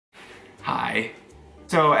Hi.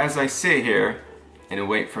 So as I sit here and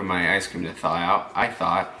wait for my ice cream to thaw out, I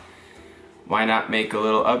thought, why not make a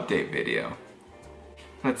little update video?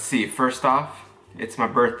 Let's see, first off, it's my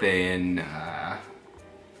birthday and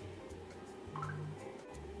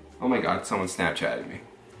oh my god, someone Snapchatted me.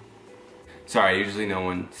 Sorry, usually no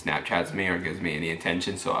one Snapchats me or gives me any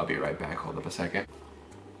attention, so I'll be right back. Hold up a second.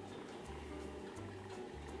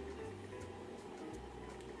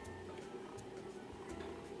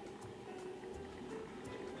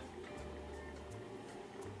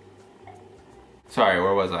 Sorry,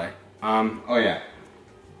 where was I? Oh yeah.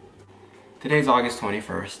 Today's August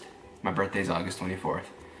 21st. My birthday's August 24th.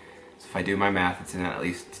 So if I do my math, it's in at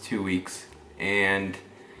least 2 weeks. And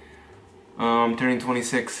turning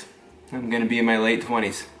 26. I'm gonna be in my late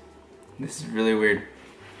 20s. This is really weird.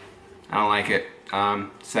 I don't like it.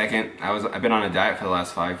 Second, I've been on a diet for the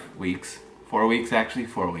last 5 weeks. 4 weeks actually,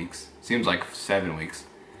 4 weeks. Seems like 7 weeks.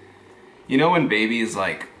 You know when babies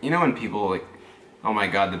like, you know when people like, oh my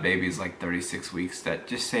god, the baby's like 36 weeks, that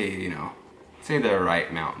just say, you know, say the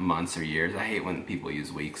right amount, months or years. I hate when people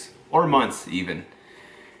use weeks. Or months even.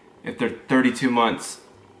 If they're 32 months,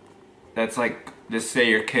 that's like, just say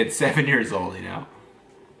your kid's 7 years old, you know?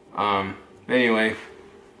 But anyway,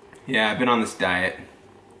 yeah, I've been on this diet.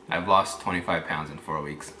 I've lost 25 pounds in 4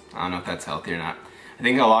 weeks. I don't know if that's healthy or not. I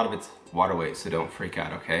think a lot of it's water weight, so don't freak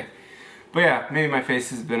out, okay? But yeah, maybe my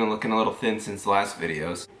face has been looking a little thin since the last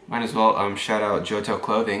videos. Might as well shout out Johto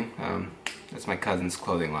Clothing. That's my cousin's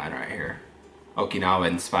clothing line right here. Okinawa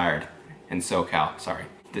inspired. And SoCal, sorry.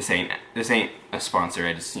 This ain't a sponsor,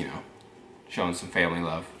 I just, you know, showing some family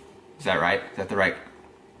love. Is that right? Is that the right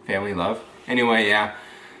family love? Anyway, yeah.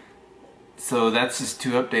 So that's just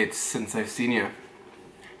 2 updates since I've seen you.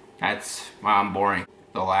 That's, wow, I'm boring.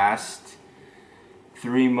 The last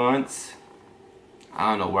 3 months, I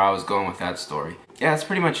don't know where I was going with that story. Yeah, that's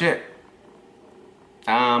pretty much it.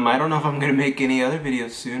 I don't know if I'm gonna make any other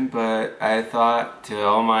videos soon, but I thought to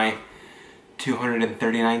all my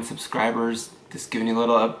 239 subscribers, just giving you a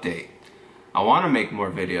little update. I want to make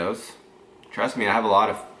more videos. Trust me, I have a lot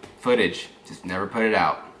of footage, just never put it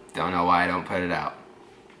out. Don't know why I don't put it out.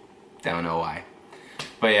 Don't know why.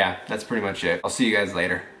 But yeah, that's pretty much it. I'll see you guys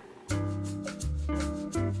later.